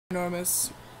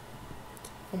Enormous.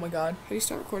 Oh my god. How do you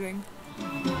start recording? Okay,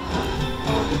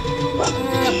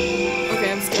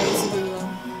 I'm scared. This will do well.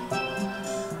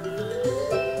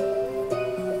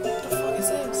 What the fuck is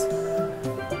this?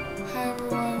 Hi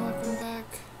everyone, welcome back.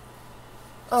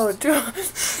 Oh, dude.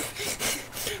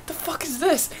 The fuck is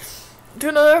this? Do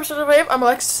another episode of Wave. I'm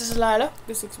Alexis, this is Lila.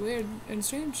 This looks weird and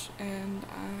strange, and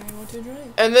I want to enjoy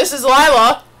it. And this is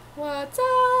Lila. What's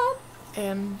up?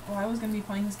 And I was gonna be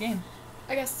playing this game.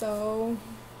 I guess so.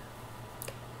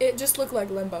 It just looked like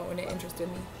Limbo and it interested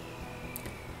me.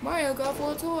 Mario Golf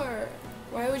World Tour.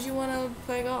 Why would you want to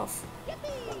play golf?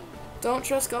 Don't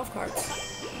trust golf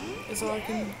carts. Is all I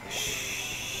can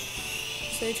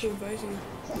say to advise you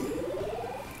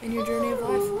in your journey of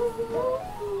life.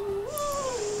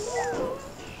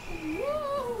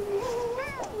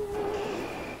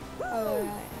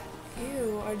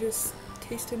 Ew, I just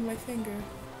tasted my finger.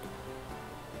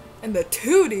 And the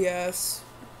 2DS!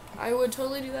 I would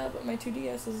totally do that, but my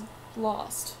 2DS is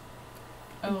lost.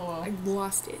 Oh. I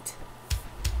lost it.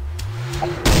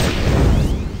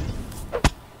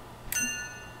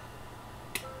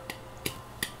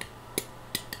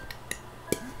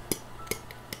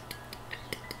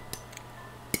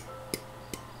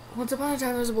 Once upon a time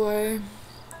there was a boy.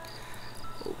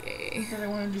 Okay. That I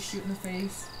wanted to shoot in the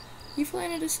face. You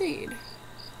planted a seed.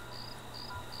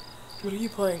 what are you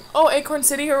playing? Oh, Acorn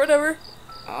City or whatever.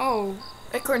 Oh.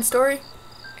 Acorn Story.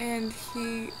 And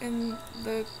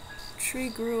the tree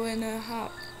grew in a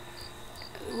hop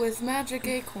with magic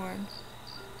acorn.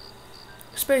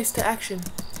 Space to action.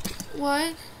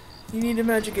 What? You need a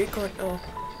magic acorn. Oh.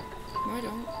 No, I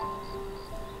don't.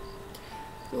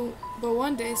 But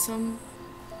one day some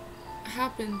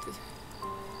happened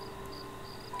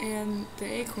and the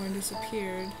acorn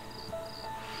disappeared.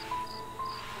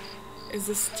 Is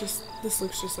this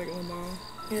looks just like Limbo.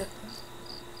 Yeah.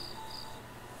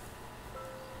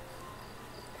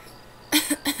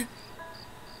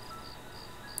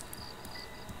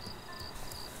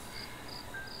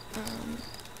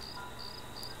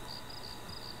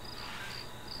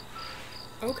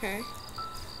 Okay.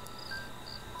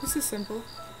 This is simple.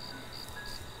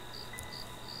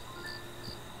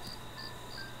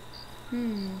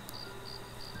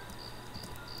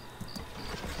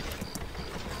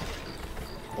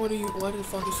 What the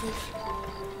fuck is this?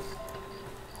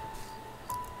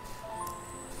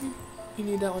 You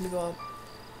need that one to go up.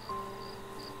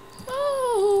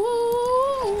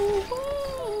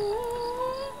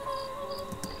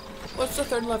 What's the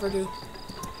third lever do?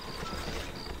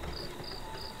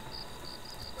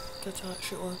 That's how that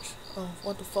shit works. Oh,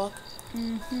 what the fuck?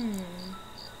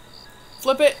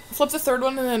 Flip it. Flip the third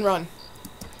one and then run.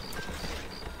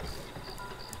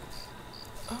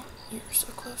 Oh, you're so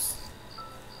close.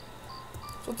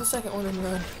 Flip the second one and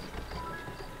run.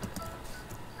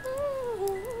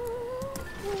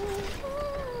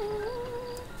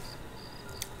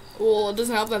 Well, it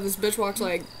doesn't help that this bitch walks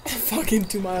like Fucking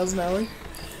 2 miles an hour.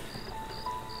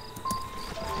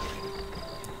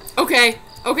 okay.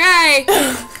 Okay.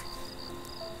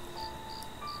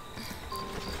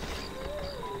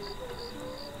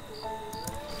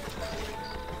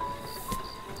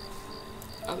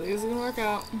 I think this is gonna work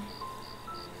out.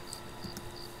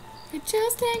 It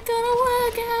just ain't gonna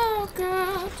work out,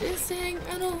 girl. Just ain't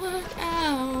gonna work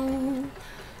out,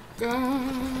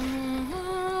 girl.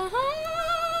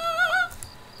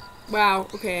 Wow,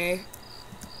 okay.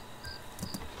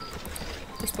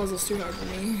 This puzzle's too hard for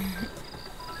me.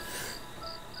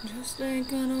 Just ain't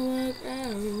gonna work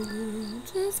out.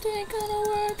 Just ain't gonna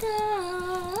work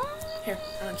out. Here,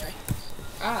 I'm gonna try.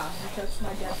 Ah, I touched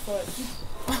my dead foot.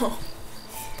 Oh.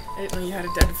 I didn't know you had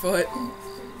a dead foot.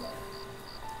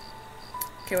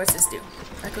 Okay, what's this do?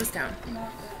 That goes down.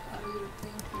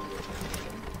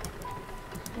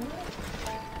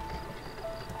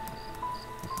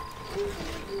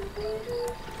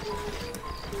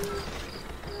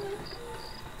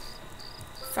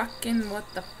 Fucking what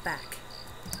the fuck?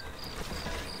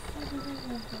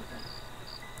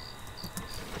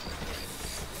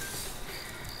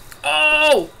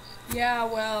 Oh! Yeah,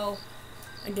 well.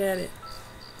 I get it.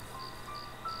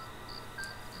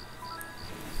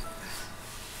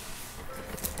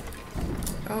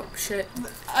 Oh, shit.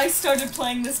 I started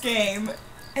playing this game,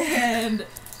 and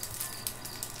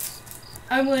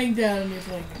I'm laying down and you're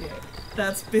playing the game.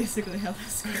 That's basically how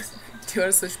this goes. Do you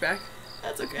want to switch back?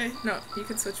 That's okay. No, you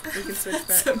can switch. We can switch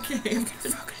That's back. okay. You can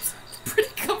fucking switch. Pretty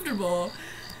comfortable.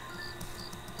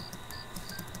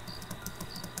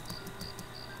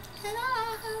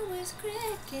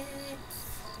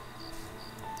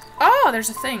 Oh, there's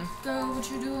a thing. Girl, what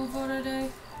you doing for today?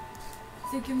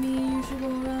 Think of me, you should go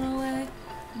run away.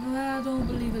 Well, I don't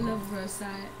believe in love first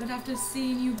sight, but after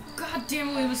seeing you,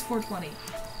 goddamn it was 420.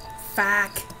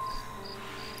 Fuck.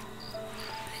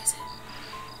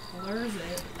 Blurs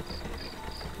it.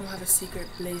 We'll have a secret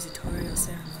blazatorial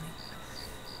ceremony.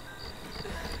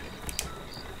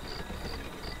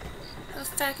 How the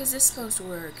fuck is this supposed to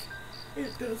work?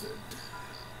 It doesn't.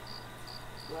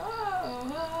 Whoa,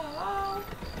 whoa,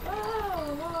 whoa,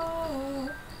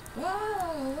 whoa,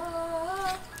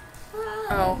 whoa,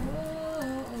 Oh. whoa.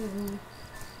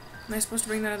 Am I supposed to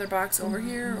bring that other box over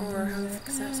here, or how the fuck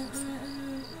is that supposed to...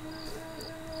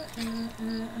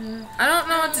 I don't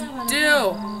know what to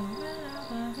do!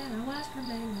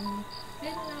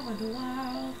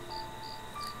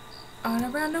 All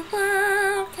around the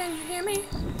world, can you hear me?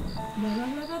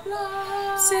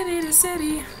 City to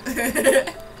city.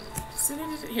 City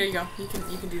to city. Here you go. You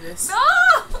can do this. No!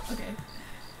 Okay.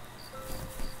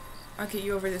 I'll get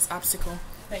you over this obstacle.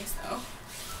 Thanks, though.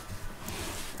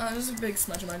 There's a big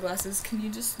smudge on my glasses. Can you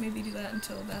just maybe do that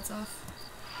until that's off?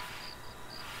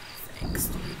 Thanks,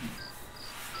 dude.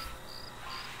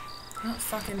 I don't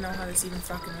fucking know how this even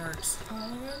fucking works. All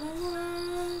around the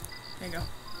world. There you go.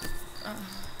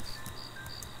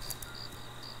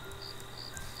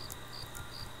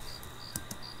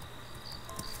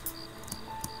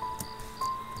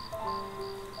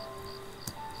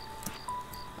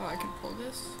 Oh, I can pull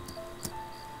this?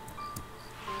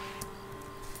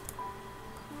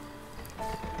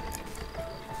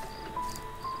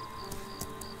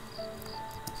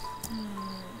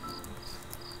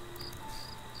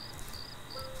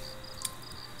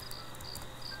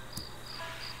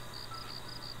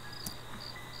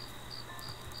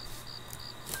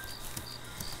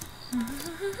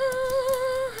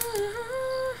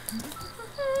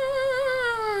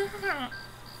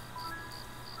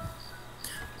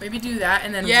 Maybe do that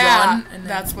and then Yeah, run. And then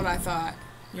that's what I thought.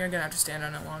 you're gonna have to stand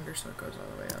on it longer so it goes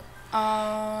all the way up.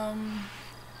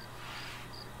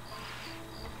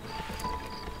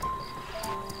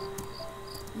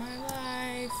 My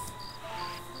life.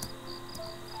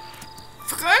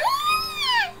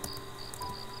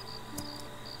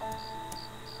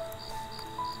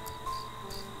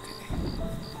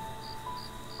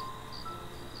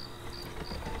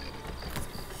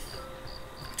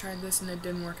 I tried this and it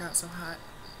didn't work out so hot.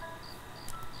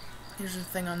 Here's the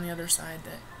thing on the other side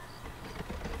that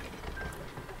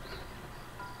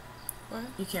What?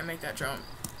 you can't make that jump.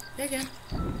 Yeah, again.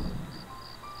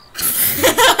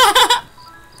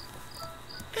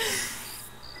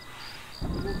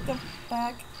 What the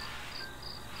fuck?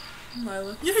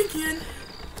 Lila. Yeah, I can.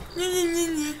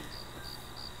 Yeah.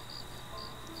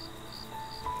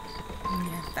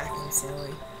 Yeah, fucking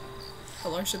silly. How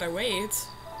long should I wait?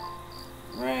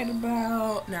 Right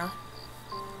about now.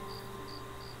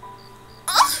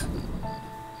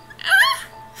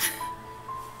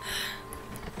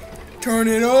 Turn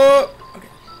it up! Okay.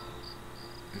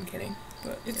 I'm kidding,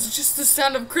 but It's just the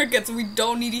sound of crickets and we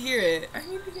don't need to hear it. I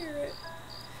need to hear it.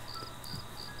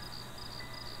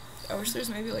 I wish there's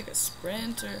maybe like a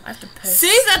sprint or... I have to piss.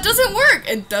 See? That doesn't work!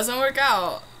 It doesn't work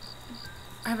out.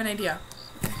 I have an idea.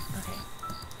 Okay.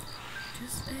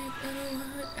 Just ain't gonna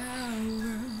work out.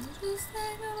 Just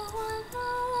ain't gonna work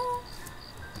out.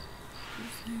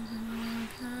 Just ain't gonna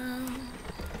work out.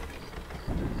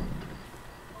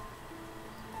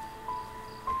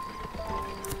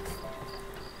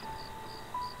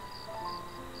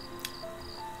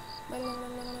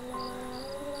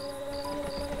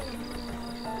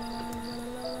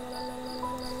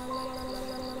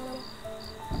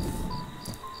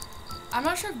 I'm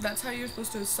not sure if that's how you're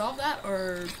supposed to solve that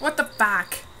or... What the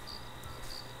fuck?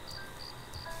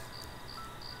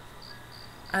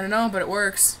 I don't know, but it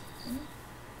works.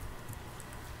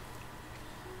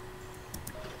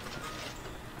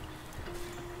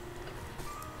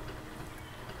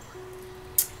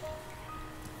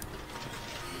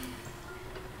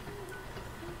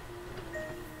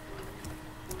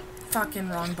 Fucking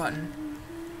wrong button.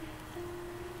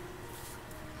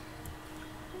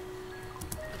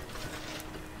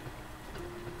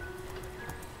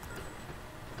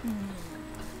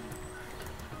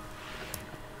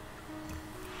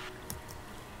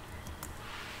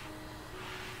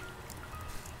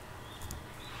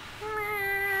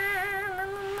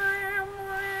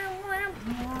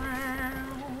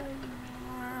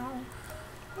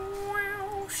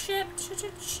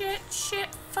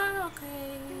 Shit, fuck.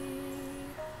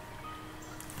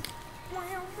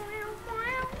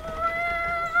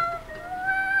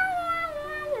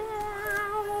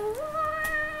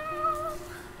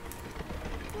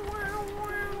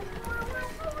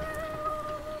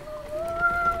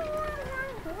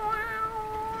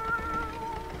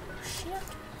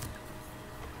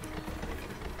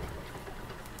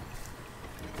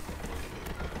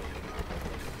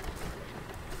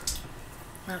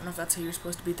 I don't know if that's how you're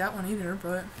supposed to beat that one either,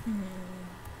 but...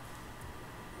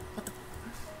 What the...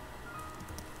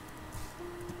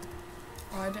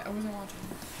 Oh, I wasn't watching.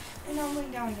 And now I'm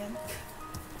laying down again.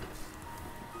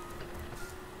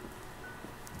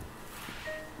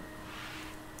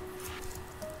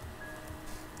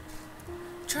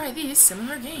 Try these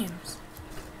similar games.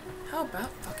 How about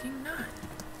fucking not?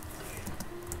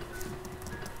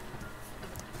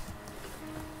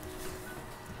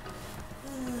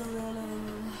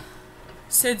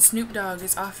 Sid Snoop Dogg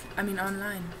is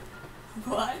online.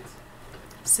 What?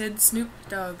 Sid Snoop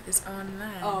Dogg is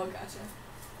online. Oh, gotcha.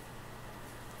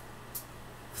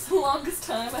 For the longest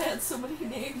time, I had somebody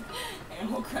named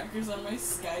Animal Crackers on my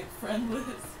Skype friend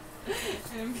list.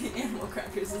 And Animal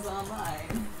Crackers is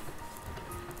online.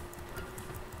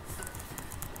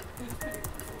 It was pretty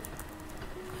cool.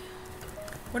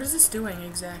 What is this doing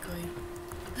exactly?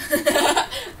 I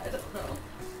don't know.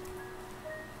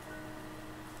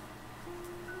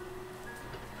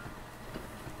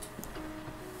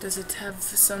 Does it have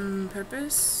some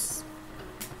purpose?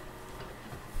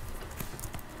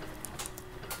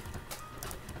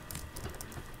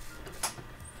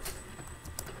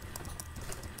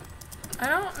 I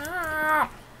don't know.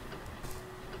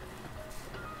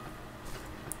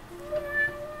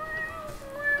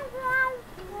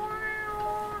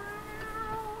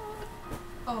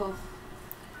 Oh.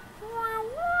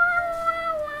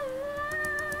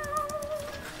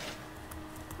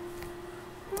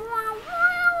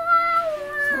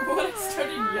 What I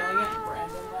started yelling at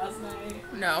Brandon last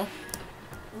night No.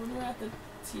 when we were at the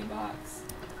tea box.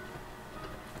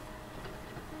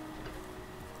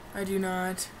 I do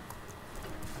not.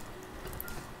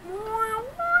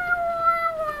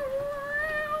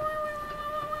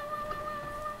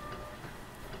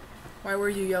 Why were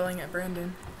you yelling at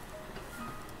Brandon?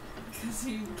 Because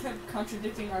he kept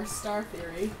contradicting our star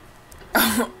theory.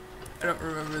 I don't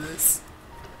remember this.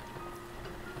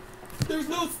 There's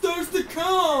no stars to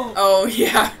count! Oh,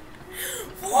 yeah.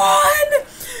 1,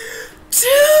 2!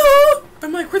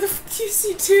 I'm like, where the fuck do you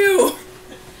see 2?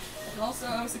 And also,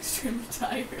 I was extremely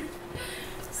tired.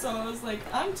 So I was like,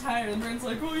 I'm tired. And Brandon's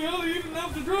like, oh yeah, you didn't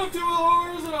have to drive 2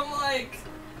 hours. And I'm like,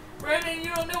 Brandon,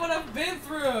 you don't know what I've been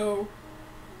through.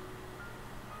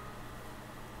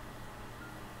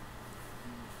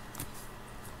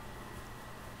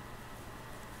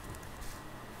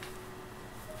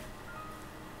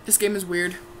 This game is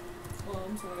weird. Oh,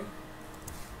 I'm sorry.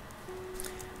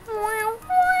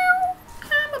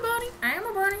 I'm a bunny, I'm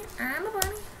a bunny, I'm a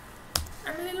bunny.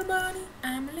 I'm a little bunny,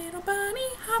 I'm a little bunny.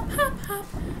 Hop, hop, hop,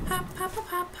 hop, hop,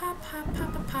 hop, hop, hop, hop,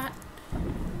 hop, hop, hop.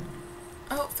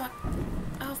 Oh fuck,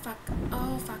 oh fuck,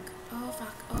 oh fuck, oh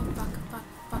fuck, oh fuck, fuck,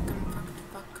 fuck, fuck,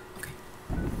 fuck. Okay.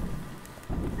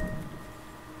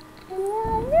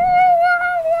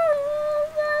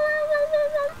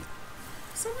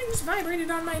 Something just vibrated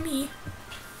on my knee.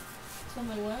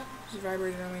 Something what? Just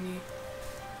vibrated on my knee.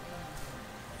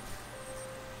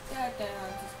 God damn,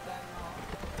 just bang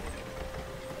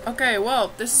off. Okay,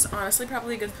 well, this is honestly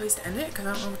probably a good place to end it, because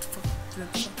I don't know what the fuck to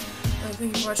do.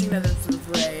 Thank you for watching another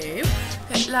Brave.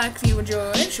 Hit like if you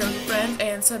enjoyed, show your friends,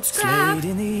 and subscribe. Late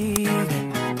in the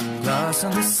evening, lost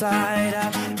on the side.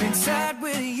 I've been sad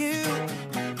with you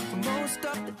for most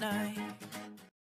of the night.